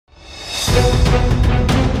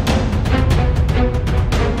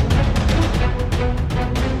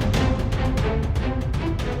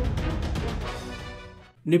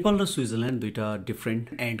नेपाल र स्विजरल्यान्ड दुईटा डिफ्रेन्ट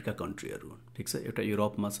एन्डका कन्ट्रीहरू हुन्, ठिक छ। एउटा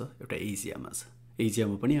युरोपमा छ, एउटा एसियामा छ।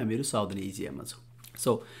 एसियामा पनि हामीहरू साउदर्न एसियामा छौँ।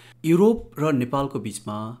 सो युरोप र नेपालको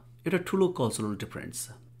बिचमा एउटा ठुलो कल्चरल डिफरेन्स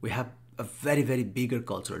छ। We have a very very bigger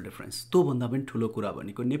cultural difference. त्योभन्दा पनि ठुलो कुरा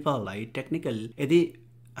भनेको नेपाललाई टेक्निकल यदि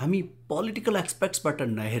हामी पोलिटिकल एस्पेक्ट्सबाट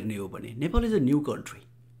नहेर्ने हो भने Nepal is a new country.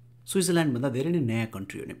 स्विजरल्यान्डभन्दा धेरै नै नयाँ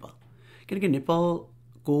कन्ट्री हो नेपाल, किनकि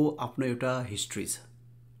नेपालको आफ्नो एउटा हिस्ट्री छ,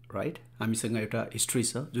 राइट। हामीसँग एउटा हिस्ट्री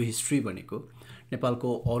छ, जो हिस्ट्री भनेको नेपालको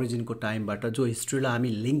ओरिजिनको टाइमबाट जो हिस्ट्रीलाई हामी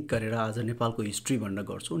लिङ्क गरेर आज नेपालको हिस्ट्री भन्न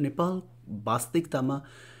गर्छौँ। नेपाल वास्तविकतामा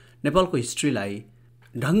नेपालको हिस्ट्रीलाई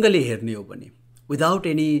ढङ्गले हेर्ने हो भने विदाउट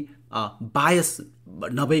एनी बायस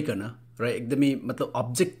नभइकन र एकदमै मतलब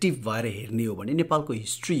अब्जेक्टिभ भएर हेर्ने हो भने नेपालको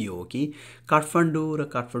हिस्ट्री हो कि काठमाडौँ र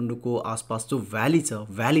काठमाडौँको आसपास जो भ्याली छ,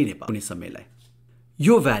 भ्याली नेपाल कुनै समयलाई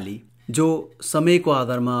यो भ्याली जो समयको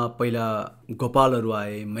आधारमा पहिला गोपालहरू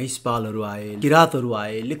आए, महिषपालहरू आए, किरातहरू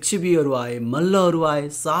आए, लिच्छवीहरू आए, मल्लहरू आए,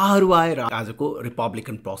 शाहहरू आए र आजको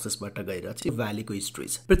रिपब्लिकन प्रोसेसबाट गएर चाहिँ भ्यालीको हिस्ट्री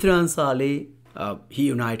छ। पृथ्वीराज शाहले ही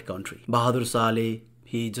युनाइट कन्ट्री, बहादुर शाहले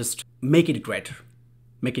ही just make it greater,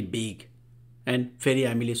 make it big. And फेरि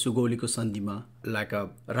हामीले सुगौलीको सन्धिमा लाइक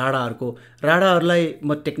राणाहरूलाई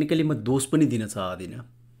म टेक्निकली दोष पनि दिन चाहदिनँ,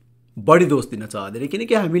 बढी दोष दिन चाहदैन,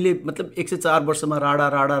 किनकि हामीले मतलब 104 वर्षमा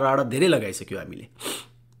राणा धेरै लगाइसक्यो। हामीले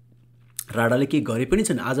राणाले के गरे पनि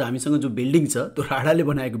छन्। आज हामीसँग जो बिल्डिङ छ त्यो राणाले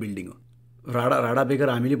बनाएको बिल्डिङ हो। राणा बेगर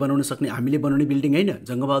हामीले बनाउने बिल्डिङ होइन।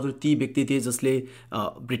 जङ्गबहादुर ती व्यक्ति थिए जसले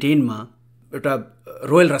ब्रिटेनमा एउटा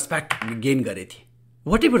रोयल रेस्पेक्ट गेन गरे थिए।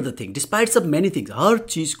 What ever the thing, डिस्पाइट्स of many things, हर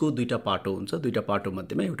चिजको दुईवटा पाटो हुन्छ। दुईवटा पाटो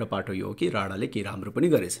मध्येमा एउटा पाटो यो हो कि राणाले केही राम्रो पनि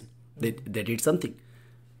गरेछन्, दे डिड समथिङ।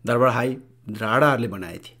 दरबार हाई राणाहरूले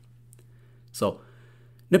बनाए थिए। सो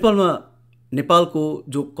नेपालमा नेपालको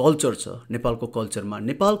जो कल्चर छ, नेपालको कल्चरमा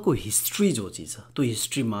नेपालको हिस्ट्री जो चिज छ, त्यो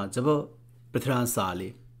हिस्ट्रीमा जब पृथ्वीराज शाहले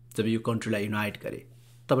जब यो कन्ट्रीलाई युनाइट गरे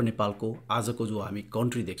तब नेपालको आजको जो हामी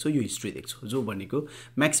कन्ट्री देख्छौँ यो हिस्ट्री देख्छौँ, जो भनेको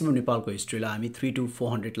म्याक्सिमम नेपालको हिस्ट्रीलाई हामी 3 to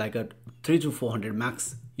 400 लाइक 3 to 400 म्याक्स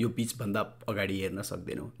यो बिचभन्दा अगाडि हेर्न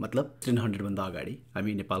सक्दैनौँ। मतलब 300 भन्दा अगाडि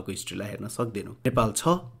हामी नेपालको हिस्ट्रीलाई हेर्न सक्दैनौँ। नेपाल छ,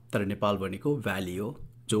 तर नेपाल भनेको भ्याली हो,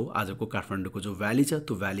 जो आजको काठमाडौँको जो भ्याली छ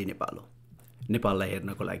त्यो भ्याली नेपाल हो नेपाललाई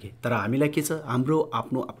हेर्नको लागि। तर हामीलाई के छ, हाम्रो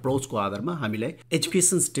आफ्नो अप्रोचको आधारमा हामीलाई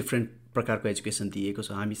एजुकेसन्स डिफ्रेन्ट प्रकारको एजुकेसन दिएको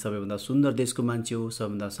छ। हामी सबैभन्दा सुन्दर देशको मान्छे हो,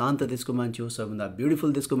 सबैभन्दा शान्त देशको मान्छे हो, सबैभन्दा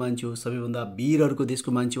ब्युटिफुल देशको मान्छे हो, सबैभन्दा वीरहरूको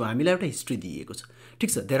देशको मान्छे हो। हामीलाई एउटा हिस्ट्री दिएको छ, ठिक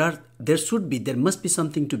छ। There must be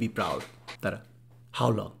something to be proud. तर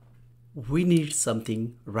how long we need something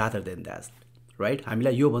rather than that, right.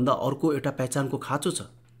 हामीलाई योभन्दा अर्को एउटा पहिचानको खाँचो छ,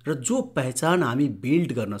 र जो पहिचान हामी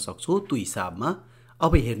बिल्ड गर्न सक्छौँ त्यो हिसाबमा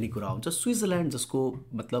अब हेर्ने कुरा हुन्छ। स्विजरल्यान्ड जसको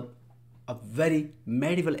मतलब अ भेरी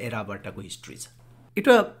मेडिभल एराबाटको हिस्ट्री छ।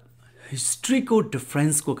 एउटा हिस्ट्रीको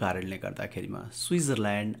डिफ्रेन्सको कारणले गर्दाखेरिमा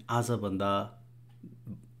स्विजरल्यान्ड आजभन्दा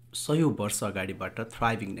 100 वर्ष अगाडिबाट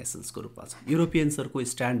थ्राइभिङ नेसन्सको रूपमा छ। युरोपियन्सहरूको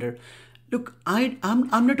standard look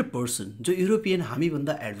I'm not a person जो युरोपियन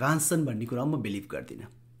हामीभन्दा एडभान्स छन् भन्ने कुरा म बिलिभ गर्दिनँ।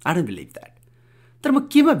 I don't believe that. तर म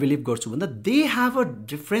केमा बिलिभ गर्छु भन्दा they have a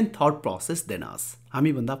different thought process than us.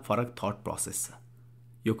 हामीभन्दा फरक थट प्रोसेस छ,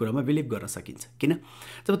 यो कुरामा बिलिभ गर्न सकिन्छ। किन,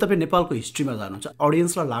 जब तपाईँ नेपालको हिस्ट्रीमा जानुहुन्छ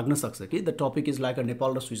अडियन्सलाई लाग्न सक्छ कि the topic is like a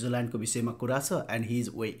Nepal र स्विजरल्यान्डको विषयमा कुरा छ and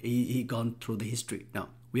Hee gone through the history. Now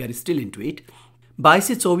we are still into it.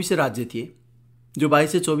 2224 राज्य थिए, जो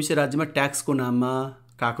 2224 राज्यमा ट्याक्सको नाममा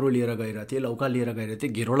काँक्रो लिएर गएर थिए, लौका लिएर गएर थिए,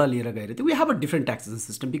 घेरोला लिएर गएर थिए। We have a different taxation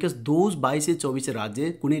system because those 2224 राज्य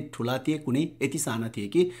कुनै ठुला थिए, कुनै यति साना थिए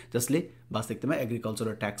कि जसले वास्तविकतामा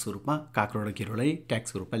एग्रिकल्चरल ट्याक्सको रूपमा काँक्रो र घेरोलाई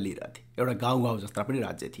ट्याक्सको रूपमा लिइरहेको थिए। एउटा गाउँ जस्ता पनि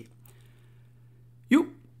राज्य थिए। यो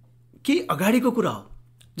के अगाडिको कुरा हो,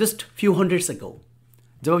 जस्ट फ्यु हन्ड्रेड्स एगो।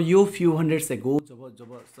 जब यो फ्यु हन्ड्रेड्स एगो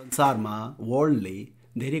जब संसारमा वर्ल्डले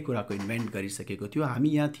धेरै कुराको इन्भेन्ट गरिसकेको थियो, हामी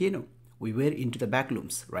यहाँ थिएनौँ। We where into the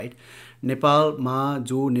ब्याकलुम्स, right. नेपालमा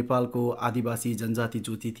जो नेपालको आदिवासी जनजाति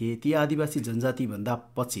जो थिए, ती आदिवासी जनजातिभन्दा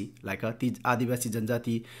पछि लाइक ती आदिवासी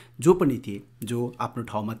जनजाति जो पनि थिए, जो आफ्नो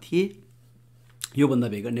ठाउँमा थिए, योभन्दा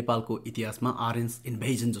बेगर नेपालको इतिहासमा आर्यन्स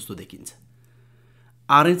इन्भेजन जस्तो देखिन्छ।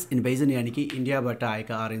 आर्यन्स इन्भेजन यानि कि इन्डियाबाट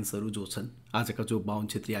आएका आर्यन्सहरू जो छन्, आजका जो बाहुन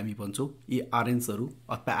क्षेत्री हामी भन्छौँ, यी आर्यन्सहरू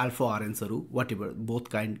अथवा alpha आर्यन्सहरू what ever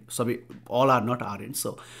both kind, सबै all are not Aryans.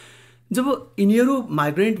 So जब यिनीहरू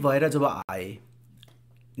माइग्रेन्ट भएर जब आए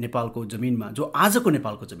नेपालको जमिनमा, जो आजको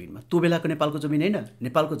नेपालको जमिनमा, त्यो बेलाको नेपालको जमिन होइन,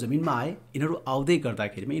 नेपालको जमिनमा आए, यिनीहरू आउँदै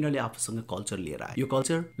गर्दाखेरिमा यिनीहरूले आफूसँग कल्चर लिएर आए। यो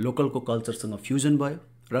कल्चर लोकलको कल्चरसँग फ्युजन भयो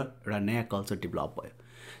र एउटा नयाँ कल्चर डेभलप भयो,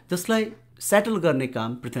 जसलाई सेटल गर्ने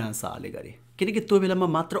काम पृथ्वीराज शाहले गरे। किनकि त्यो बेलामा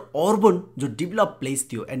मात्र अर्बन जो डेभलप प्लेस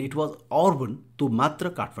थियो एन्ड इट वाज अर्बन त्यो मात्र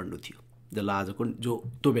काठमाडौँ थियो, जसलाई आजको जो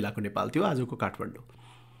त्यो बेलाको नेपाल थियो आजको काठमाडौँ,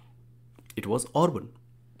 इट वाज अर्बन।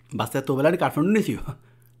 वास्तवमा त्यो बेला नै काठमाडौँ नै थियो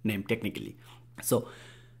नेम टेक्निकली। सो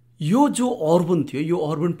यो जो अर्बन थियो, यो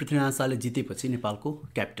अर्बन पृथ्वीनारायण शाहले जितेपछि नेपालको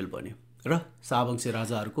क्यापिटल बन्यो र शाहवंशी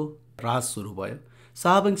राजाहरूको राज सुरु भयो।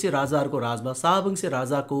 शाहवंशी राजाहरूको राजमा शाहवंशी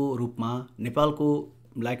राजाको रूपमा नेपालको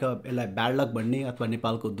लाइक यसलाई ब्याड लक भन्ने अथवा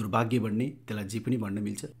नेपालको दुर्भाग्य भन्ने, त्यसलाई जे पनि भन्न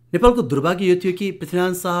मिल्छ। नेपालको दुर्भाग्य यो थियो कि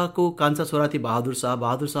पृथ्वीनारायण शाहको कान्छा छोरा थिए बहादुर शाह।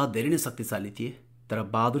 बहादुर शाह धेरै नै शक्तिशाली थिए, तर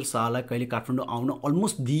बहादुर शाहलाई कहिले काठमाडौँ आउन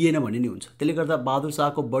अलमोस्ट दिएन भने नि हुन्छ। त्यसले गर्दा बहादुर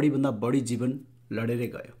शाहको बढीभन्दा बढी जीवन लडेरै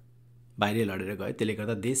गयो, बाहिरै लडेर गयो। त्यसले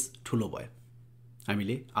गर्दा देश ठुलो भयो,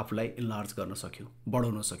 हामीले आफूलाई इन्लार्ज गर्न सक्यौँ,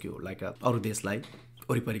 बढाउन सक्यौँ, लाइक अरू देशलाई,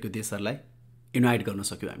 वरिपरिको देशहरूलाई युनाइट गर्न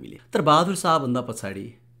सक्यौँ हामीले। तर बहादुर शाहभन्दा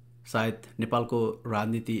पछाडि सायद नेपालको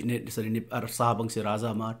राजनीति शाहवंशी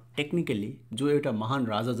राजामा टेक्निकली जो एउटा महान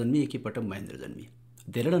राजा जन्मिए एकैपटक महेन्द्र जन्मिए।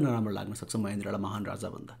 धेरै नराम्रो लाग्न सक्छ महेन्द्रलाई महान राजा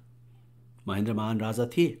भन्दा। महेन्द्र महान राजा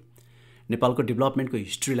थिए। नेपालको डेभलपमेन्टको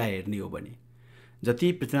हिस्ट्रीलाई हेर्ने हो भने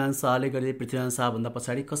जति पृथ्वीनारायण शाहले गरे, पृथ्वीनारायण शाहभन्दा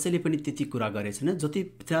पछाडि कसैले पनि त्यति कुरा गरेछन् जति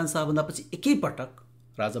पृथ्वीनारायण शाहभन्दा पछि एकैपटक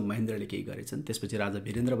राजा महेन्द्रले केही गरेछन्। त्यसपछि राजा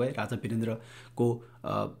वीरेन्द्र भए। राजा वीरेन्द्रको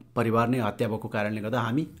परिवार नै हत्या भएको कारणले गर्दा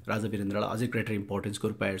हामी राजा वीरेन्द्रलाई अझै ग्रेटर इम्पोर्टेन्सको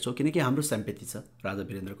रूपमा हेर्छौँ, किनकि हाम्रो सेम्पेथी छ राजा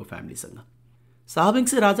वीरेन्द्रको फ्यामिलीसँग।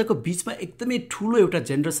 शाहवंशी राजाको बिचमा एकदमै ठुलो एउटा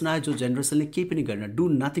जेनेरेसन आयो, जो जेनेरेसनले केही पनि गरेन, डु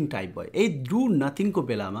नथिङ टाइप भयो। यही डु नथिङको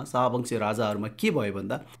बेलामा शाहवंशी राजाहरूमा के भयो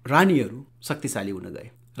भन्दा रानीहरू शक्तिशाली हुन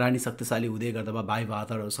गए। रानी शक्तिशाली हुँदै गर्दामा भाइ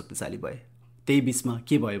बहादुरहरू शक्तिशाली भए। त्यही बिचमा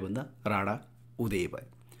के भयो भन्दा राणा उदय भए।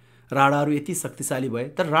 राणाहरू यति शक्तिशाली भए,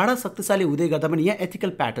 तर राणा शक्तिशाली हुँदै गर्दा पनि यहाँ एथिकल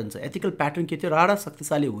प्याटर्न छ। एथिकल प्याटर्न के थियो? राणा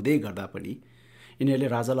शक्तिशाली हुँदै गर्दा पनि यिनीहरूले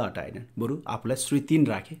राजालाई हटाएनन्, बरु आफूलाई श्री 3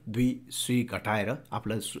 राखे, 2 श्री घटाएर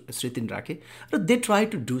आफूलाई श्री 3 राखे र they try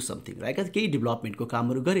to do something, like केही डेभलपमेन्टको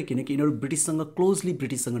कामहरू गरे, किनकि यिनीहरू ब्रिटिससँग क्लोजली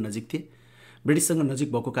ब्रिटिससँग नजिक थिए। ब्रिटिससँग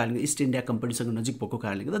नजिक भएको कारणले, इस्ट इन्डिया कम्पनीसँग नजिक भएको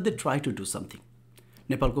कारणले गर्दा they try to do something.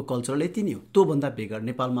 नेपालको कल्चरल यति नै हो। त्योभन्दा बेगर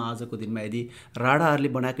नेपालमा आजको दिनमा यदि राणाहरूले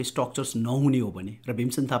बनाएको स्ट्रक्चर्स नहुने हो भने र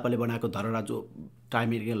भीमसेन थापाले बनाएको धरहरा जो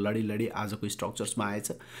टाइम लडी आजको स्ट्रक्चर्समा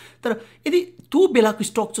आएछ, तर यदि त्यो बेलाको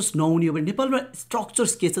स्ट्रक्चर्स नहुने हो भने नेपालमा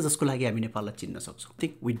स्ट्रक्चर्स के छ जसको लागि हामी नेपाललाई चिन्न सक्छौँ?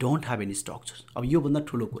 Think we don't have any structures. अब योभन्दा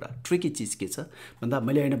ठुलो कुरा, ट्रिकी चिज के छ भन्दा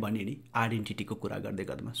मैले होइन भने नि आइडेन्टिटीको कुरा गर्दै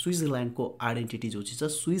गर्दामा स्विजरल्यान्डको आइडेन्टिटी जो चिज छ,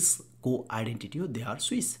 स्विसको आइडेन्टिटी हो, दे आर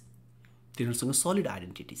स्विस। तिनीहरूसँग सलिड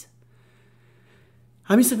आइडेन्टिटी छ।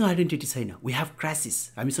 हामीसँग आइडेन्टिटी छैन। We have crisis.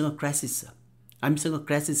 हामीसँग क्राइसिस छ। हामीसँग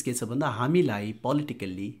क्राइसिस के छ भन्दा हामीलाई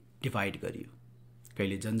पोलिटिकल्ली डिभाइड गरियो।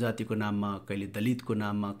 कहिले जनजातिको नाममा, कहिले दलितको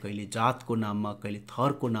नाममा, कहिले जातको नाममा, कहिले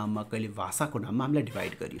थरको नाममा, कहिले भाषाको नाममा हामीलाई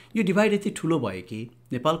डिभाइड गरियो। यो डिभाइड यति ठुलो भयो कि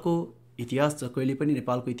नेपालको इतिहास कहिले पनि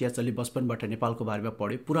नेपालको इतिहास जसले बचपनबाट नेपालको बारेमा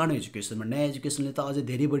पढ्यो, पुरानो एजुकेसनमा, नयाँ एजुकेसनले त अझै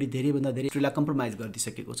धेरैभन्दा धेरै हिस्ट्रीलाई कम्प्रोमाइज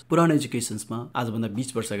गरिदिइसकेको छ। पुरानो एजुकेसन्समा आजभन्दा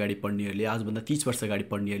 20 वर्ष अगाडि पढ्नेहरूले, आजभन्दा 30 वर्ष अगाडि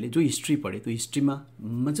पढ्नेहरूले जो हिस्ट्री पढे, त्यो हिस्ट्रीमा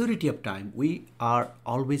majority of time we are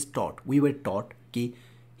always टट, वी वर टट कि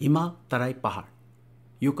हिमाल, तराई, पहाड,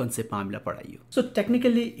 यो कन्सेप्टमा हामीलाई पढाइयो। सो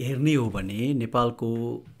टेक्निकली हेर्ने हो भने नेपालको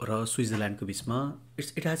र स्विजरल्यान्डको बिचमा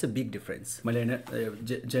it has a big difference. मैले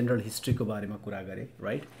जेनरल हिस्ट्रीको बारेमा कुरा गरेँ,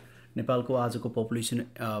 राइट? नेपालको आजको पपुलेसन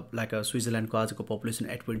लाइक स्विजरल्यान्डको आजको पपुलेसन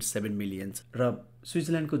 8.7 मिलियन छ र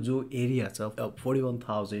स्विजरल्यान्डको जो एरिया छ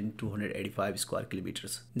 41,285 स्क्वायर किलोमिटर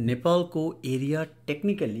छ। नेपालको एरिया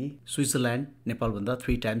टेक्निकली स्विजरल्यान्ड नेपालभन्दा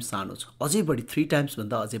 3 टाइम्स सानो छ, अझै बढी 3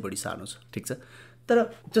 टाइम्सभन्दा अझै बढी सानो छ, ठिक छ। तर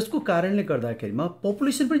जसको कारणले गर्दाखेरिमा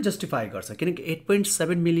पपुलेसन पनि जस्टिफाई गर्छ, किनकि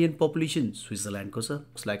 8.7 मिलियन पपुलेसन स्विजरल्यान्डको छ,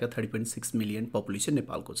 लाइक 30.6 मिलियन पपुलेसन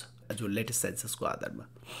नेपालको छ, जो लेटेस्ट सेन्ससको आधारमा।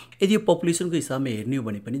 यदि यो पपुलेसनको हिसाबमा हेर्ने हो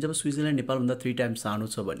भने पनि जब स्विजरल्यान्ड नेपालभन्दा 3 टाइम्स सानो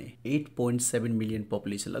छ भने 8.7 मिलियन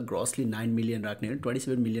पपुलेसनलाई ग्रसली 9 मिलियन राख्ने हो भने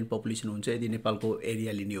 27 मिलियन पपुलेसन हुन्छ यदि नेपालको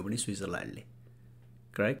एरिया लिने हो भने स्विजरल्यान्डले,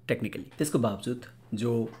 करेक्ट? टेक्निकली त्यसको बावजुद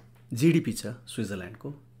जो जिडिपी छ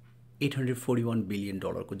स्विजरल्यान्डको $841 बिलियन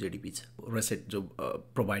को जिडिपी छ, रेसेट जो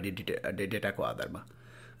प्रोभाइडेड डेटाको आधारमा,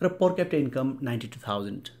 र पर क्यापिटा इन्कम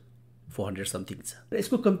 92,400 समथिङ छ। र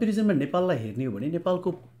यसको कम्पेरिजनमा नेपाललाई हेर्ने हो भने नेपालको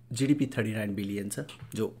जिडिपी 39 बिलियन छ,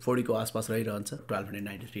 जो 40 को आसपास रहिरहन्छ।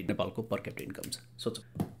 1293 नेपालको पर क्यापिटा इन्कम छ। सोच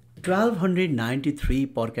 1293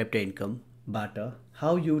 पर capita इन्कमबाट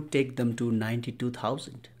how you take them to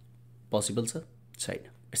 92,000 possible छ? छैन,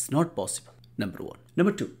 it's not possible, number 1।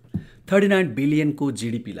 Number 2, 39 बिलियनको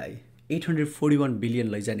जिडिपीलाई 841 billion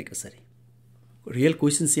लैजाने कसरी? रियल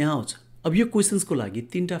क्वेसन्स यहाँ आउँछ। अब यो क्वेसन्सको लागि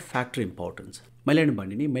 3टा फ्याक्टर इम्पोर्टेन्ट छ। मैले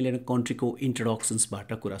भने नि मैले कन्ट्रीको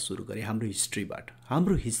इन्ट्रोडक्सन्सबाट कुरा सुरु गरेँ, हाम्रो हिस्ट्रीबाट।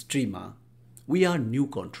 हाम्रो हिस्ट्रीमा we are new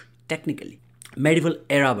country technically. मेडिभल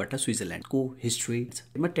एराबाट स्विजरल्यान्डको history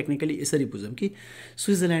म टेक्निकली यसरी बुझौँ कि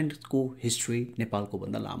स्विजरल्यान्डको हिस्ट्री नेपालको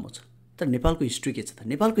भन्दा लामो छ। तर नेपालको हिस्ट्री के छ त?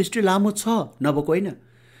 नेपालको हिस्ट्री लामो छ, नभएको होइन।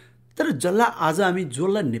 तर जसलाई आज हामी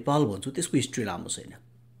जसलाई नेपाल भन्छौँ त्यसको हिस्ट्री लामो छैन।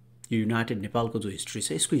 यो युनाइटेड नेपालको जो हिस्ट्री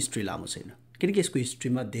छ यसको हिस्ट्री लामो छैन, किनकि यसको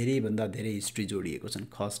हिस्ट्रीमा धेरैभन्दा धेरै हिस्ट्री जोडिएको छन्।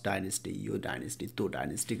 खस डाइनेस्टी, यो डाइनेस्टी, त्यो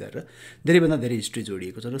डाइनेस्टी गरेर धेरैभन्दा धेरै हिस्ट्री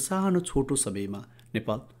जोडिएको छ। र सानो छोटो समयमा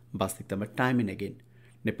नेपाल वास्तविकतामा टाइम एन्ड अगेन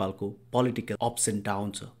नेपालको पोलिटिकल अप्स एन्ड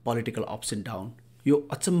डाउन छ। पोलिटिकल अप्स एन्ड डाउन यो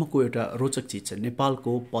अचम्मको एउटा रोचक चिज छ।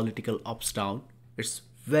 नेपालको political ups down it's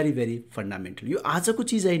very very fundamental. यो आजको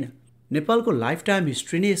चिज होइन, नेपालको लाइफ टाइम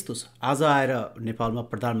हिस्ट्री नै यस्तो छ। आज आएर नेपालमा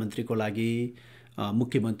प्रधानमन्त्रीको लागि,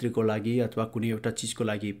 मुख्यमन्त्रीको लागि अथवा कुनै एउटा चिजको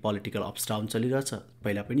लागि पोलिटिकल अप्स डाउन चलिरहेछ।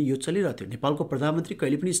 पहिला पनि यो चलिरहेको थियो। नेपालको प्रधानमन्त्री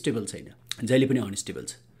कहिले पनि स्टेबल छैन, जहिले पनि अनस्टेबल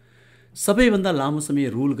छ। सबैभन्दा लामो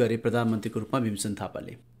समय रुल गरे प्रधानमन्त्रीको रूपमा भीमसेन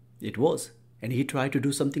थापाले। It was and Hee try to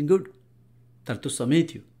do something good. तर त्यो समय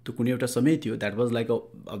थियो, त्यो कुनै एउटा समय थियो। That was like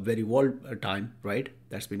a very world time, right?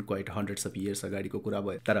 That's been quite hundreds of years अगाडिको कुरा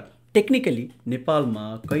भयो। तर टेक्निकली नेपालमा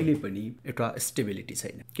कहिले पनि एउटा स्टेबिलिटी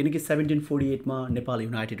छैन, किनकि 1748मा नेपाल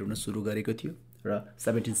युनाइटेड हुन सुरु गरेको थियो र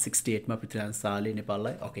 1768मा पृथ्वीनारायण शाहले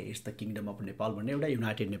नेपाललाई okay it's the kingdom of Nepal भन्ने एउटा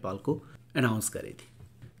युनाइटेड नेपालको एनाउन्स गरेको थियो।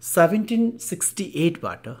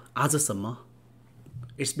 1768बाट आजसम्म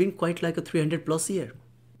it's been quite like a 300+ year.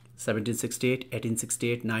 1768,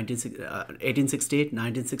 1868, 1868,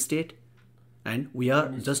 1968 and we are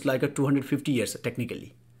just like a 250 years technically.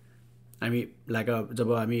 I mean like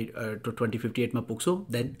जब हामी 2058 मा पुग्छौँ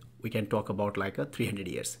then we can talk about like a 300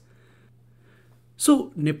 years. So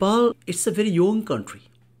Nepal it's a very young country.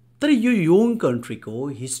 तर यो young country को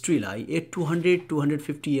हिस्ट्रीलाई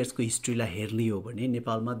 200-250 years को हिस्ट्रीलाई हेर्ने हो भने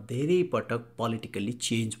नेपालमा धेरै पटक पोलिटिकली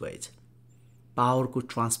चेन्ज भएछ। पावरको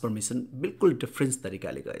ट्रान्सफर्मेसन बिल्कुल डिफ्रेन्स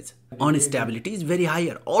तरिकाले गएछ। Instability is very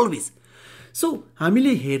higher always. So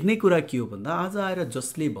हामीले हेर्ने कुरा के हो भन्दा आज आएर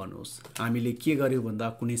जसले भनोस् हामीले के गर्यौँ भन्दा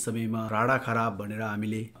कुनै समयमा राडा खराब भनेर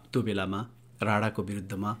हामीले त्यो बेलामा राडाको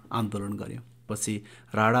विरुद्धमा आन्दोलन गऱ्यौँ। पछि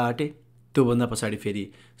राडा हटे, त्योभन्दा पछाडि फेरि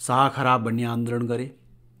शाह खराब भन्ने आन्दोलन गरे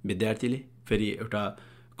विद्यार्थीले। फेरि एउटा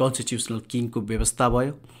कन्स्टिट्युसनल किङको व्यवस्था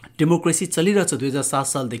भयो। डेमोक्रेसी चलिरहेछ 2007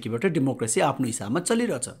 सालदेखिबाट। डेमोक्रेसी आफ्नो हिसाबमा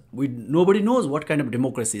चलिरहेछ। Nobody knows what kind of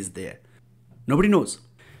democracy is there, nobody knows.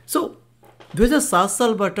 So 2007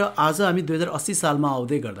 सालबाट आज हामी 2080 सालमा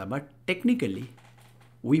आउँदै गर्दामा technically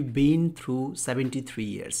we been through 73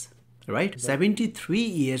 years, right? 73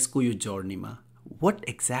 इयर्सको यो जर्नीमा वाट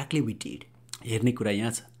एक्ज्याक्टली वी डिड हेर्ने कुरा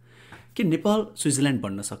यहाँ छ कि नेपाल स्विजरल्यान्ड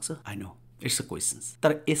बन्न सक्छ। I know it's a questions.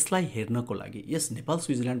 तर यसलाई हेर्नको लागि यस नेपाल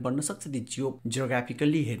स्विजरल्यान्ड बन्न सक्छ।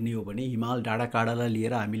 जियोग्राफिकल्ली हेर्ने हो भने हिमाल डाँडा काँडालाई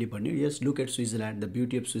लिएर हामीले भन्यो यस look at Switzerland, the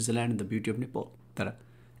beauty of Switzerland, the beauty of Nepal. तर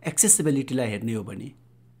एक्सेसिबिलिटीलाई हेर्ने हो भने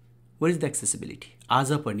वाट इज द एक्सेसिबिलिटी?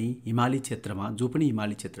 आज पनि हिमाली क्षेत्रमा जो पनि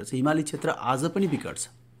हिमाली क्षेत्र छ, हिमाली क्षेत्र आज पनि विकट छ।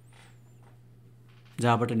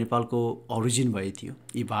 जहाँबाट नेपालको ओरिजिन भए थियो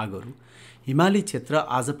यी भागहरू, हिमाली क्षेत्र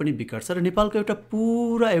आज पनि विकट छ। र नेपालको एउटा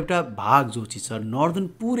पुरा एउटा भाग जो चाहिँ छ नर्दर्न,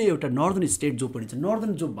 पुरै एउटा नर्दर्न स्टेट जो पनि छ,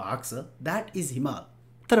 नर्दर्न जो भाग छ द्याट इज हिमाल।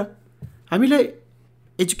 तर हामीलाई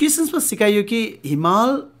एजुकेसन्समा सिकाइयो कि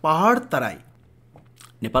हिमाल, पहाड, तराई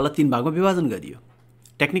नेपाललाई 3 भागमा विभाजन गरियो।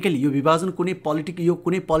 टेक्निकली यो विभाजन कुनै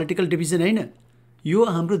पोलिटिकल डिभिजन होइन, यो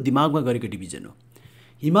हाम्रो दिमागमा गरेको डिभिजन हो।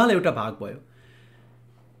 हिमाल एउटा भाग भयो,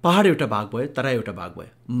 पहाड एउटा भाग भयो, तराई एउटा भाग भयो।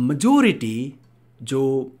 मेजोरिटी जो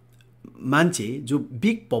मान्छे, जो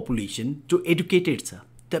बिग पपुलेसन, जो एडुकेटेड छ,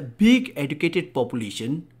 द बिग एडुकेटेड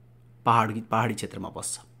पपुलेसन पहाडी क्षेत्रमा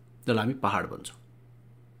बस्छ, जसलाई हामी पहाड भन्छौँ।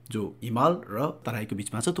 जो हिमाल र तराईको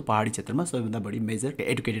बिचमा छ त्यो पहाडी क्षेत्रमा सबैभन्दा बढी मेजर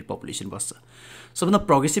एडुकेटेड पपुलेसन बस्छ। सबभन्दा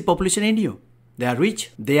प्रोग्रेसिभ पपुलेसन यही हो। They are rich,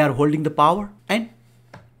 they are holding the power and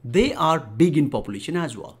they are big in population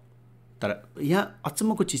as well. तर यहाँ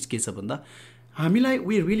अचम्मको चिज के छ भन्दा हामीलाई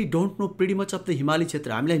we really don't know pretty much of the हिमाली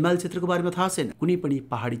क्षेत्र। हामीलाई हिमाली क्षेत्रको बारेमा थाहा छैन। कुनै पनि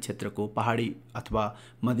पहाडी क्षेत्रको, पहाडी अथवा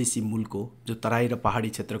मधेसी मूलको जो तराई र पहाडी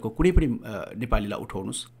क्षेत्रको कुनै पनि नेपालीलाई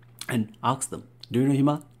उठाउनुहोस् and ask them do you know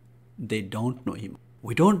हिमाल? दे डोन्ट नो हिमाल,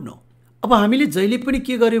 वी डोन्ट नो। अब हामीले जहिले पनि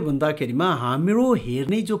के गर्यो भन्दाखेरिमा हाम्रो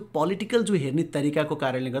हेर्ने जो पोलिटिकल जो हेर्ने तरिकाको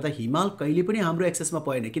कारणले गर्दा हिमाल कहिले पनि हाम्रो एक्सेसमा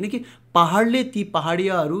परेन। किनकि पहाडले ती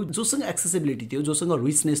पहाडियाहरू जोसँग एक्सेसिबिलिटी थियो, जोसँग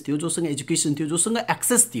रिचनेस थियो, जोसँग एजुकेसन थियो, जोसँग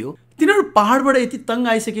एक्सेस थियो, तिनीहरू पहाडबाट यति तङ्ग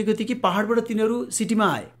आइसकेको थियो कि पहाडबाट तिनीहरू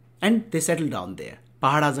सिटीमा आए and they settle down there.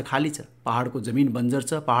 पहाड आज खाली छ, पहाडको जमिन बन्जर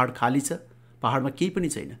छ, पहाड खाली छ, पहाडमा केही पनि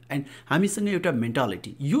छैन। एन्ड हामीसँग एउटा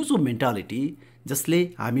मेन्टालिटी, यो जो मेन्टालिटी जसले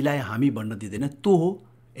हामीलाई हामी भन्न दिँदैन त्यो हो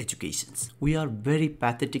educations. We are very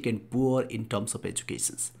pathetic and poor in terms of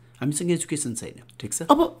educations. हामीसँग एजुकेसन छैन, ठिक छ।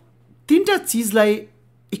 अब 3टा चिजलाई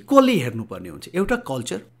इक्वल्ली हेर्नुपर्ने हुन्छ। एउटा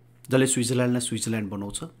कल्चर जसले स्विजरल्यान्डलाई स्विजरल्यान्ड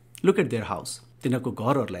बनाउँछ, लुक एट देयर हाउस, तिनीहरूको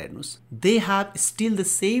घरहरूलाई हेर्नुहोस्, they have still the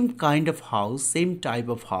same kind of house, same type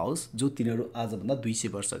of house जो तिनीहरू आजभन्दा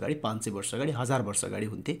 200 वर्ष अगाडि, 500 वर्ष अगाडि, 1000 वर्ष अगाडि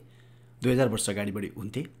हुन्थे, 2000 वर्ष अगाडि बढी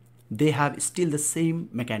हुन्थे। They have still the same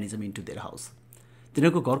mechanism into their house.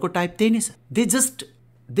 तिनीहरूको घरको टाइप त्यही नै छ। They just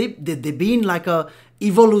they been like a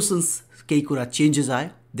इभोल्युसन्स, केही कुरा चेन्जेस आयो,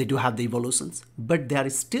 they do have the इभोल्युसन्स, but they are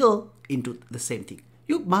still into the same thing.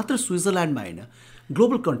 यो मात्र स्विजरल्यान्डमा होइन,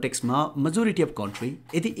 ग्लोबल कन्टेक्स्टमा मेजोरिटी अफ कन्ट्री,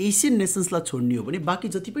 यदि एसियन नेसन्सलाई छोड्ने हो भने बाँकी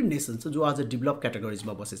जति पनि नेसन्स छ जो आज डेभलप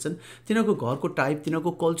क्याटेगोरिजमा बसेछन्, तिनीहरूको घरको टाइप,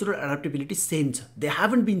 तिनीहरूको कल्चरल एडाप्टेबिलिटी सेम छ। They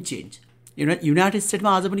haven't been change. United स्टेटमा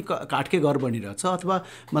आज पनि काठकै घर बनिरहेछ, अथवा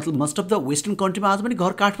मतलब मोस्ट अफ द वेस्टर्न कन्ट्रीमा आज पनि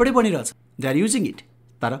घर काठबाटै बनिरहेछ। They are using it.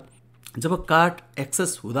 तर जब काठ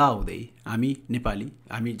एक्सेस हुँदाहुँदै हामी नेपाली,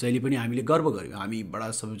 हामी जहिले पनि हामीले गर्व गऱ्यौँ, हामी बडा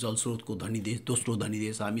सब जलस्रोतको धनी देश, दोस्रो धनी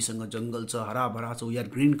देश, हामीसँग जङ्गल छ, हराभरा छ, we are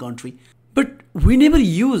green country, but we never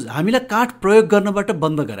use. हामीलाई काठ प्रयोग गर्नबाट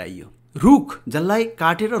बन्द गराइयो। रुख जसलाई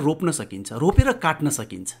काटेर रोप्न सकिन्छ, रोपेर काट्न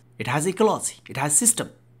सकिन्छ, it has ecology, it has system,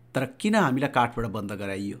 तर किन हामीलाई काठबाट बन्द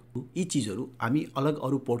गराइयो? यी चिजहरू हामी अलग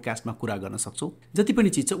अरू पोडकास्टमा कुरा गर्न सक्छौँ। जति पनि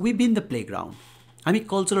चिज छ, we been the play ground, हामी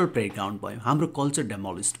कल्चरल प्ले ग्राउन्ड भयौँ, हाम्रो कल्चर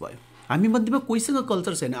डेमोलिस्ट भयो। हामी मध्येमा कोहीसँग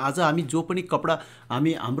कल्चर छैन। आज हामी जो पनि कपडा,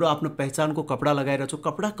 हामी हाम्रो आफ्नो पहिचानको कपडा लगाइरहेछौँ,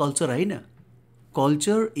 कपडा कल्चर होइन।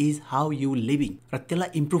 Culture is how you living, र त्यसलाई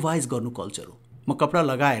इम्प्रोभाइज गर्नु कल्चर हो। म कपडा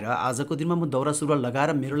लगाएर आजको दिनमा म दौरा सुरुवाल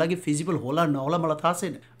लगाएर मेरो लागि फिजिबल होला नहोला मलाई थाहा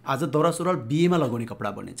छैन। आज दौरा सुरुवाल बिहेमा लगाउने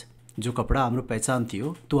कपडा बनेछ। जो कपडा हाम्रो पहिचान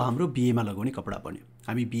थियो त्यो हाम्रो बिहेमा लगाउने कपडा बन्यो।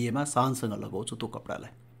 हामी बिहेमा शानसँग लगाउँछौँ त्यो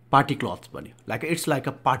कपडालाई। पार्टी क्लथ बन्यो, like it's like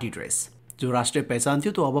a party dress. जो राष्ट्रिय पहिचान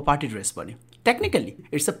थियो त्यो अब पार्टी ड्रेस बन्यो। Technically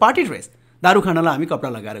it's a party dress. दारू खानलाई हामी कपडा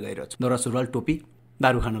लगाएर गइरहेछौँ, दौरा सुरुवाल टोपी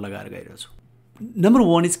दारू खान लगाएर गइरहेछौँ। Number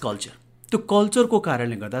 1 is culture. त्यो कल्चरको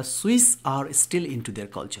कारणले गर्दा Swiss are still into their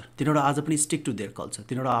culture. तिनीहरू आज पनि स्टिक टु देयर कल्चर,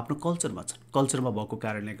 तिनीहरू आफ्नो कल्चरमा छन्। कल्चरमा भएको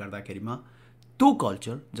कारणले गर्दाखेरिमा त्यो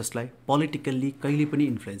कल्चर जसलाई पोलिटिकल्ली कहिले पनि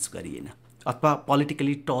इन्फ्लुएन्स गरिएन अथवा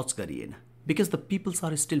पोलिटिकली टच गरिएन, because the people's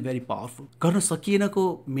are still very powerful. गर्न सकिएनको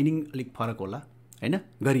मिनिङ अलिक फरक होला, होइन,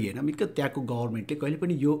 गरिएन, बिकज त्यहाँको गभर्मेन्टले कहिले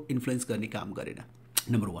पनि यो इन्फ्लुएन्स गर्ने काम गरेन।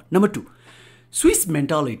 नम्बर 1। नम्बर 2, स्विस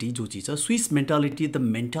मेन्टालिटी जो चिज छ, Swiss mentality the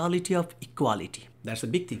mentality of equality, that's a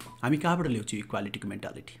big thing. हामी कहाँबाट ल्याउँछौँ इक्वालिटीको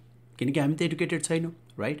मेन्टालिटी? किनकि हामी त एडुकेटेड छैनौँ,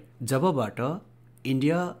 राइट? जबबाट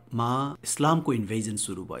इन्डियामा इस्लामको इन्भेजन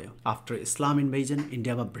सुरु भयो, आफ्टर इस्लाम इन्भेजन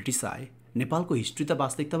इन्डियामा ब्रिटिस आए। नेपालको हिस्ट्री त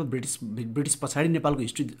वास्तविकतामा ब्रिटिस पछाडि नेपालको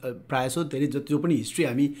हिस्ट्री प्रायः सो धेरै जो पनि हिस्ट्री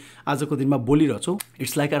हामी आजको दिनमा बोलिरहेछौँ,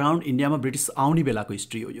 इट्स लाइक अराउन्ड इन्डियामा ब्रिटिस आउने बेलाको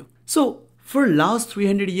हिस्ट्री हो यो। So for last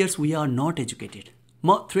 300 years we are not educated.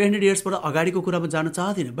 म 300 इयर्सबाट अगाडिको कुरामा जान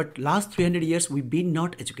चाहदिनँ, but last 300 years we been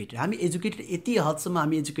not educated. हामी एजुकेटेड यति हदसम्म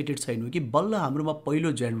हामी एजुकेटेड छैनौँ कि बल्ल हाम्रोमा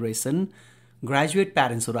पहिलो जेनेरेसन ग्रेजुएट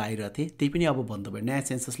प्यारेन्ट्सहरू आइरहेथे, त्यही पनि अब बन्द भयो। नयाँ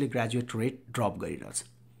सेन्ससले ग्रेजुएट रेट ड्रप गरिरहेछ,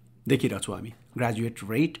 देखिरहेछौँ हामी। Graduate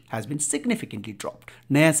rate has been significantly dropped.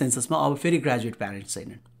 नयाँ सेन्ससमा अब फेरि ग्रेजुएट प्यारेन्ट्स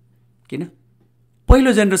छैनन्। किन?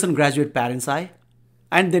 पहिलो जेनेरेसन ग्रेजुएट प्यारेन्ट्स आए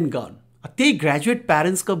एन्ड देन गन। त्यही ग्रेजुएट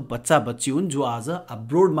प्यारेन्ट्सको बच्चा बच्ची हुन् जो आज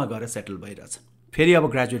अब्रोडमा गएर सेटल भइरहेछन्। फेरि अब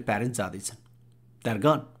ग्रेजुएट प्यारेन्ट्स जाँदैछन्, दे आर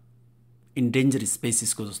गन। इन्डेन्जर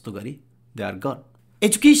स्पेसिसको जस्तो गरी दे आर गन।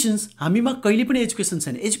 एजुकेसन्स, हामीमा कहिले पनि एजुकेसन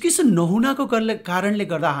छैन। एजुकेसन नहुनाको कारणले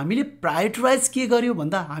गर्दा हामीले प्रायोरिटाइज के गर्यो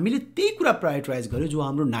भन्दा हामीले त्यही कुरा प्रायोरिटाइज गर्यो जो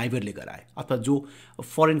हाम्रो नाइबरले गराए अथवा जो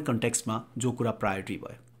फरेन कन्टेक्स्टमा जो कुरा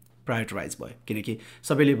प्रायोरिटाइज भयो। किनकि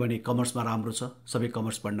सबैले भने कमर्समा राम्रो छ, सबै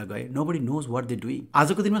कमर्स पढ्न गए, nobody knows what they doing.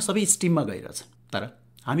 आजको दिनमा सबै स्ट्रिममा गइरहेछन्, तर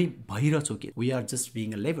हामी भइरहेछौँ कि we are just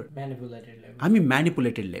being a labour, हामी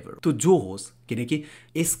म्यानिपुलेटेड लेबर। त्यो जो होस्, किनकि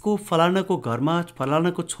यसको फलानाको घरमा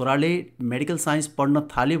फलानाको छोराले मेडिकल साइन्स पढ्न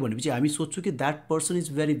थाल्यो भनेपछि हामी सोध्छौँ कि that person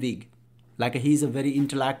is very big, like he is a very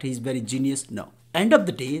intellect, he is very genius. No, and of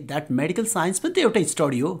the day that medical science पनि त एउटा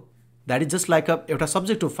स्टडी हो। द्याट इज जस्ट लाइक एउटा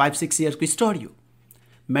सब्जेक्ट हो, 5-6 इयर्सको स्टडी हो।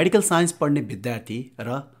 मेडिकल साइन्स पढ्ने विद्यार्थी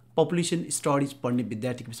र पपुलेसन स्टडिज पढ्ने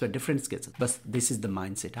विद्यार्थीको बिचमा डिफ्रेन्स के छ? बस दिस इज द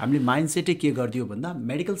माइन्डसेट। हामीले माइन्डसेटै के गरिदियो भन्दा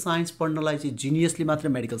मेडिकल साइन्स पढ्नलाई चाहिँ जिनियसले मात्र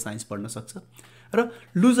मेडिकल साइन्स पढ्न सक्छ र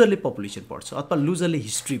लुजरले पपुलेसन पढ्छ अथवा लुजरले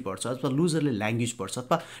हिस्ट्री पढ्छ अथवा लुजरले ल्याङ्ग्वेज पढ्छ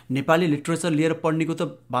अथवा नेपाली लिटरेचर लिएर पढ्नेको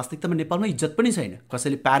त वास्तविकतामा नेपालमा इज्जत पनि छैन।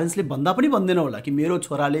 कसैले प्यारेन्ट्सले भन्दा पनि भन्दैन होला कि मेरो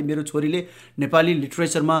छोराले मेरो छोरीले नेपाली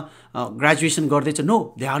लिटरेचरमा ग्रेजुएसन गर्दैछ। No,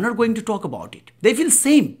 they are not going to talk about it. They feel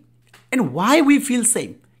same. And why we feel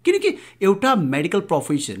same? किनकि एउटा मेडिकल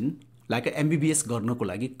प्रोफेसन लाइक एमबिबिएस गर्नको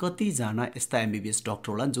लागि कतिजना यस्ता एमबिबिएस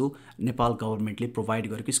डक्टर होला जो नेपाल गभर्मेन्टले प्रोभाइड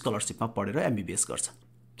गरेको स्कलरसिपमा पढेर एमबिबिएस गर्छ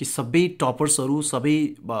कि सबै टपर्सहरू, सबै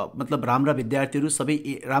मतलब राम्रा विद्यार्थीहरू, सबै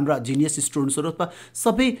राम्रा जिनियस स्टुडेन्ट्सहरू अथवा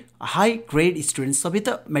सबै हाई ग्रेड स्टुडेन्ट्स सबै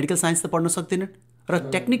त मेडिकल साइन्स त पढ्न सक्दैनन्। र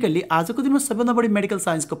टेक्निकल्ली आजको दिनमा सबैभन्दा बढी मेडिकल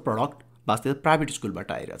साइन्सको प्रडक्ट वास्तवमा प्राइभेट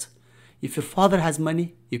स्कुलबाट आइरहेछ। If your father has money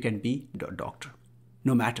you can be doctor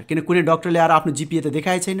no matter. किन कुनै डक्टरले आएर आफ्नो जिपिए त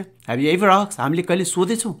देखाएको छैन। हेभ यु एभर आस्क्ड, हामीले कहिले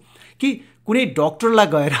सोधेछौँ कि कुनै डक्टरलाई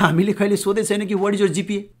गएर हामीले कहिले सोधेको छैन कि what is your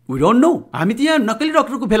जिपिए? We don't know. हामी त यहाँ नक्कली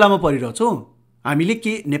डक्टरको फेलामा परिरहेछौँ। हामीले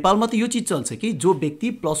के नेपालमा त यो चिज चल्छ कि जो व्यक्ति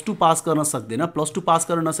 +2 पास गर्न सक्दैन, +2 पास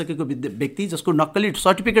गर्न नसकेको व्यक्ति जसको नक्कली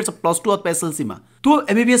सर्टिफिकेट छ +2 अथवा एसएलसीमा, त्यो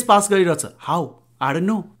एमबिबिएस पास गरिरहेछ। हाउ? I don't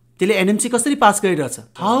know. त्यसले एनएमसी कसरी पास गरिरहेछ?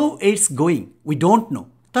 How it's going? We don't know.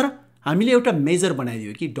 तर हामीले एउटा मेजर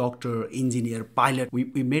बनाइदियो कि doctor, engineer, pilot,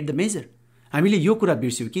 we made the major. हामीले यो कुरा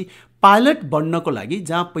बिर्स्यौँ कि पाइलट बन्नको लागि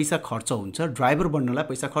जहाँ पैसा खर्च हुन्छ, ड्राइभर बन्नलाई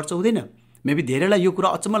पैसा खर्च हुँदैन। मेबी धेरैलाई यो कुरा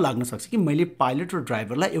अचम्म लाग्न सक्छ कि मैले पाइलट र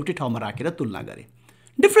ड्राइभरलाई एउटै ठाउँमा राखेर तुलना गरेँ।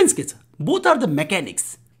 डिफ्रेन्स के छ? Both are the mechanics.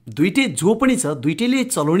 दुइटै जो पनि छ, दुइटैले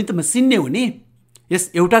चलाउने त मसिन नै हो नि।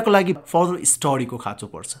 यस एउटाको लागि फर्दर स्टडीको खाँचो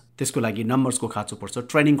पर्छ, त्यसको लागि नम्बर्सको खाँचो पर्छ,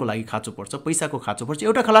 ट्रेनिङको लागि खाँचो पर्छ, पैसाको खाँचो पर्छ।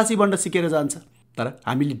 एउटा खलासी बन्न सिकेर जान्छ। तर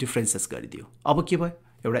हामीले डिफ्रेन्सेस गरिदियो। अब के भयो?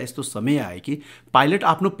 एउटा यस्तो समय आयो कि पाइलट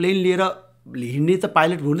आफ्नो प्लेन लिएर हिँड्ने त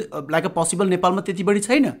पाइलट लाइक अ पोसिबल नेपालमा त्यति बढी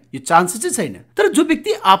छैन, यो चान्सेस चाहिँ छैन। तर जो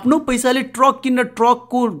व्यक्ति आफ्नो पैसाले ट्रक किन्न,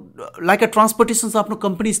 ट्रकको लाइक अ ट्रान्सपोर्टेसन आफ्नो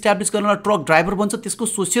कम्पनी इस्टाब्लिस गर्न ट्रक ड्राइभर बन्छ, त्यसको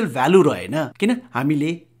सोसियल भ्यालु रहेन। किन?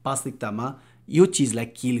 हामीले वास्तविकतामा यो चिजलाई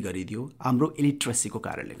किल गरिदियो हाम्रो इलिट्रेसीको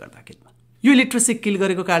कारणले गर्दाखेरि। यो इलिट्रेसी किल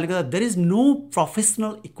गरेको कारणले गर्दा there is no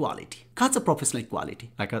professional equality. कहाँ छ professional equality?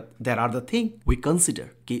 Like there are the thing we consider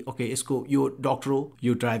कि ओके यसको यो डक्टर हो,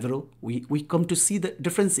 यो ड्राइभर हो, we come to see the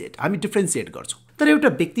differentiate. हामी डिफ्रेन्सिएट गर्छौँ। तर एउटा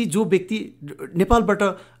व्यक्ति, जो व्यक्ति नेपालबाट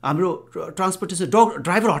हाम्रो ट्रान्सपोर्टेसन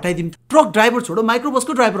ड्राइभर हटाइदिउँ, ट्रक ड्राइभर छोडो,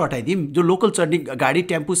 माइक्रोबसको ड्राइभर हटाइदिउँ, जो लोकल चढ्ने गाडी,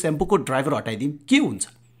 टेम्पो सेम्पोको ड्राइभर हटाइदिउँ, के हुन्छ?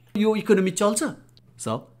 यो इकोनोमी चल्छ।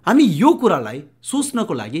 सो हामी यो कुरालाई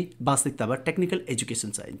सोच्नको लागि वास्तविकतामा टेक्निकल एजुकेसन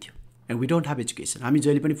चाहिन्थ्यो। And we don't have education. हामी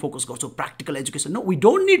जहिले पनि फोकस गर्छौँ practical education. No, we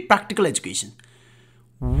don't need practical education.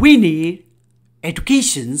 We need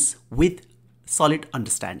educations with solid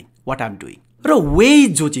understanding what I'm doing. र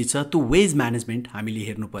वेज जो चिज छ त्यो वेज म्यानेजमेन्ट हामीले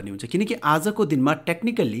हेर्नुपर्ने हुन्छ। किनकि आजको दिनमा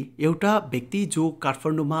टेक्निकल्ली एउटा व्यक्ति जो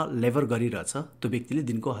काठमाडौँमा लेबर गरिरहेछ, त्यो व्यक्तिले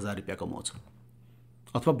दिनको 1000 रुपियाँ कमाउँछ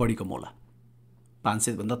अथवा बढी कमाउला,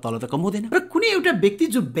 500 भन्दा तल त कमाउँदैन। र कुनै एउटा व्यक्ति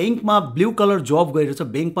जो ब्याङ्कमा ब्लू कलर जब गरिरहेछ,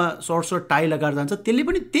 ब्याङ्कमा सर्ट टाई लगाएर जान्छ, त्यसले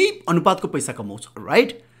पनि त्यही अनुपातको पैसा कमाउँछ, राइट?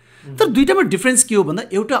 तर दुईटामा डिफ्रेन्स के हो भन्दा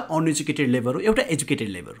एउटा अनएजुकेटेड लेबर हो, एउटा एजुकेटेड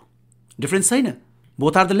लेबर हो। डिफ्रेन्स छैन।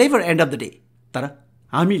 Both are the labour and of the day. तर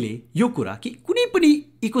हामीले यो कुरा कि कुनै पनि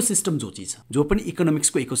इकोसिस्टम जो चिज छ, जो पनि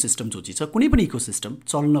इकोनोमिक्सको इकोसिस्टम जो चिज छ, कुनै पनि इकोसिस्टम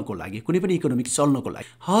चल्नको लागि, कुनै पनि इकोनोमिक्स चल्नको लागि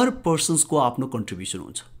हर पर्सन्सको आफ्नो कन्ट्रिब्युसन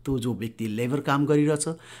हुन्छ। त्यो जो व्यक्ति लेबर काम गरिरहेछ,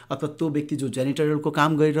 अथवा त्यो व्यक्ति जो जेनिटरियलको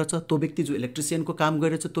काम गरिरहेछ, त्यो व्यक्ति जो इलेक्ट्रिसियनको काम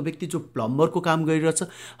गरिरहेछ, त्यो व्यक्ति जो प्लम्बरको काम गरिरहेछ,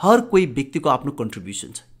 हर कोही व्यक्तिको आफ्नो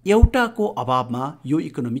कन्ट्रिब्युसन छ। एउटाको अभावमा यो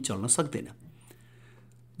इकोनोमी चल्न सक्दैन।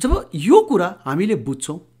 जब यो कुरा हामीले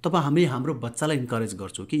बुझ्छौँ, तब हामी हाम्रो बच्चालाई इन्करेज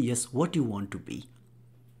गर्छौँ कि यस what you want to be.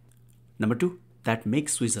 Number 2, that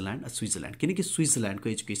makes Switzerland a Switzerland. किनकि स्विजरल्यान्डको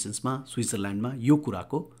एजुकेसन्समा, स्विजरल्यान्डमा यो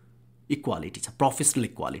कुराको इक्वालिटी छ, प्रोफेसनल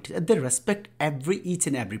इक्वालिटी छ। They respect each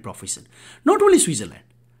and every profession. Not only Switzerland,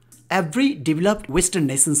 every developed western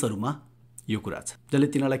नेसन्सहरूमा यो कुरा छ। जसले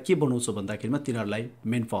तिनीहरूलाई के बनाउँछ भन्दाखेरिमा तिनीहरूलाई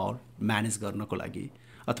मेन पावर म्यानेज गर्नको लागि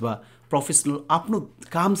अथवा प्रोफेसनल आफ्नो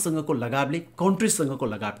कामसँगको लगावले कन्ट्रीसँगको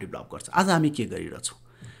लगाव डेभलप गर्छ। आज हामी के गरिरहेछौँ?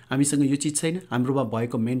 हामीसँग यो चिज छैन। हाम्रोमा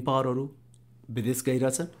भएको मेन पावरहरू विदेश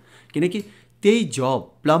गइरहेछन्। किनकि त्यही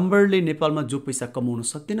जब प्लम्बरले नेपालमा जो पैसा कमाउन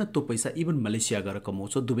सक्दैन, त्यो पैसा इभन मलेसिया गएर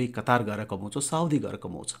कमाउँछ, दुबई, कतार गएर कमाउँछ, साउदी गएर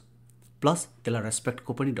कमाउँछ। प्लस त्यसलाई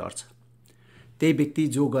रेस्पेक्टको पनि डर छ। त्यही व्यक्ति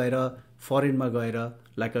जो गएर फरेनमा गएर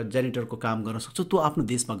लाइक जेनिटरको काम गर्न सक्छ, त्यो आफ्नो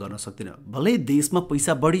देशमा गर्न सक्दैन। भलै देशमा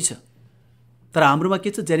पैसा बढी छ, तर हाम्रोमा के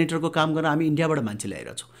छ? जेनिटरको काम गर्न हामी इन्डियाबाट मान्छे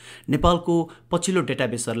ल्याइरहेछौँ। नेपालको पछिल्लो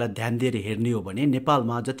डेटाबेसहरूलाई ध्यान दिएर हेर्ने हो भने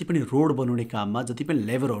नेपालमा जति पनि रोड बनाउने काममा जति पनि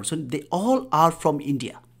लेबरहरू छन्, they all are from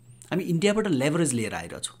India. हामी इन्डियाबाट लेभरेज लिएर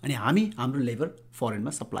आइरहेछौँ अनि हामी हाम्रो लेबर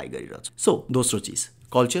फरेनमा सप्लाई गरिरहेछौँ। सो दोस्रो चिज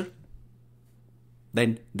culture,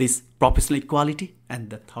 then this professional equality, and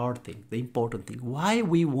the third thing, the important thing, why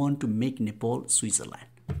we want to make Nepal Switzerland.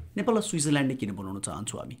 नेपाललाई स्विजरल्यान्ड नै किन बनाउन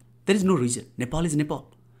चाहन्छौँ हामी? There is no reason. Nepal is Nepal.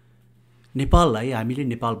 नेपाललाई हामीले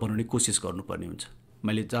नेपाल बनाउने कोसिस गर्नुपर्ने हुन्छ।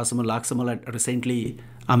 मैले जहाँसम्म लाग्छ मलाई रिसेन्टली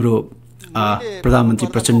हाम्रो प्रधानमन्त्री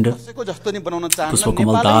प्रचण्ड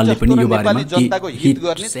पुष्पकमल दाहालले पनि यो बारेमा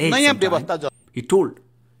he told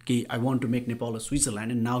कि I want to make Nepal a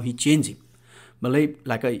Switzerland, and now he changing.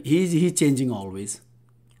 Like he's changing always,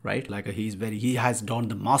 right? Like he has done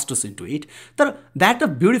the masters into it. That's a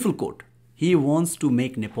beautiful quote. He wants to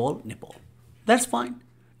make Nepal Nepal. That's fine.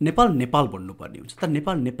 Nepal Nepal बन्नु पर्ने हुन्छ। तर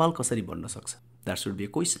नेपाल नेपाल कसरी बन्न सक्छ? That should be a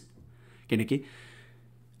question. किनकि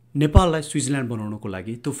नेपाललाई Switzerland बनाउनको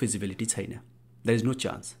लागि त्यो फिजिबिलिटी छैन। There is no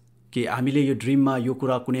chance. कि हामीले यो ड्रिममा यो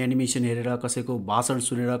कुरा कुनै एनिमेसन हेरेर कसैको भाषण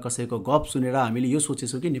सुनेर कसैको गफ सुनेर हामीले यो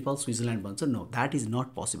सोचेछौँ कि नेपाल स्विजरल्यान्ड भन्छ know that is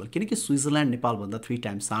not possible किनकि स्विजरल्यान्ड नेपालभन्दा 3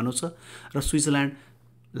 टाइम्स सानो छ र स्विजरल्यान्ड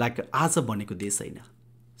लाइक आज बनेको देश होइन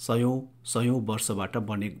सयौँ वर्षबाट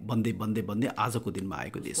बन्दै आजको दिनमा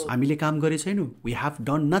आएको देश हामीले काम गरे छैनौँ वी हेभ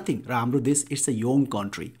डन नथिङ र हाम्रो देश इट्स अ यङ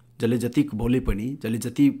कन्ट्री जसले जति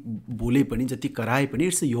बोले पनि जति कराए पनि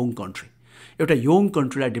इट्स अ यङ कन्ट्री एउटा यङ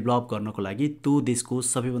कन्ट्रीलाई डेभलप गर्नको लागि त्यो देशको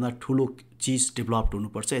सबैभन्दा ठुलो चिज डेभलप्ड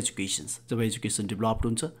हुनुपर्छ एजुकेसन जब एजुकेसन डेभलप्ड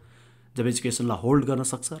हुन्छ जब एजुकेसनलाई होल्ड गर्न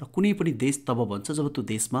सक्छ र कुनै पनि देश तब भन्छ जब त्यो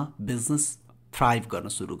देशमा बिजनेस थ्राइभ गर्न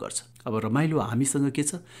सुरु गर्छ अब रमाइलो हामीसँग के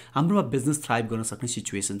छ हाम्रोमा बिजनेस थ्राइभ गर्न सक्ने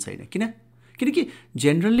सिचुएसन छैन किनकि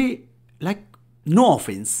generally like no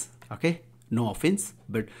offence okay no offence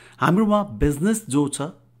but हाम्रोमा बिजनेस जो छ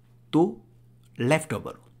त्यो लेफ्ट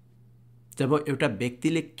ओभर हो जब एउटा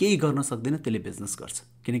व्यक्तिले केही गर्न सक्दैन त्यसले बिजनेस गर्छ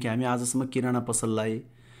किनकि हामी आजसम्म किराना पसललाई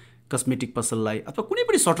कस्मेटिक पसललाई अथवा कुनै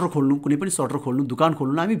पनि सटर खोल्नु दुकान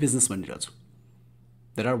खोल्नु हामी business भनिरहेछौँ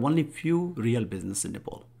there are only few real business in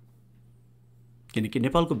Nepal किनकि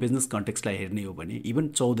नेपालको बिजनेस कन्टेक्स्टलाई हेर्ने हो भने even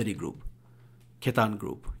Chaudhary group Khetan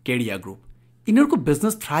group Kedia group यिनीहरूको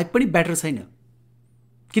बिजनेस थ्राइभ पनि बेटर छैन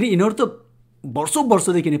किन यिनीहरू त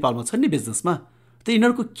वर्षौँदेखि नेपालमा छन् नि बिजनेसमा त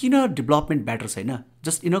यिनीहरूको किन डेभलपमेन्ट बेटर छैन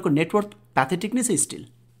जस्ट यिनीहरूको नेटवर्क प्याथेटिक नै छ स्टिल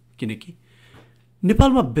किनकि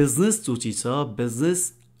नेपालमा बिजनेस जो चिज छ बिजनेस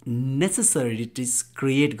नेसेसरिटिज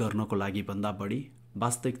क्रिएट गर्नको लागि भन्दा बढी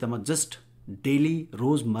वास्तविकतामा जस्ट डेली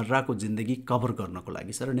रोजमर्राको जिन्दगी कभर गर्नको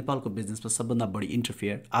लागि छ र नेपालको बिजनेसमा सबभन्दा बढी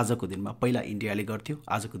इन्टरफेयर आजको दिनमा पहिला इन्डियाले गर्थ्यो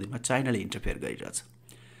आजको दिनमा चाइनाले इन्टरफेयर गरिरहेछ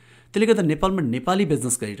त्यसले गर्दा नेपालमा नेपाली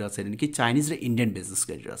बिजनेस गरिरहेछ छैन कि चाइनिज र इन्डियन बिजनेस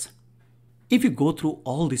गरिरहेछ if you go through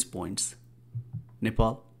all this points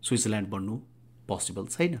Nepal Switzerland बन्नु पोसिबल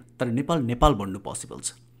छैन तर नेपाल बन्नु पोसिबल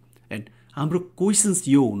छ एन्ड हाम्रो क्वेसन्स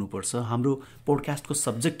यो हुनुपर्छ हाम्रो पोडकास्टको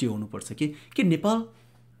सब्जेक्ट यो हुनुपर्छ कि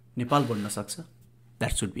नेपाल बन्न सक्छ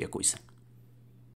that should be a question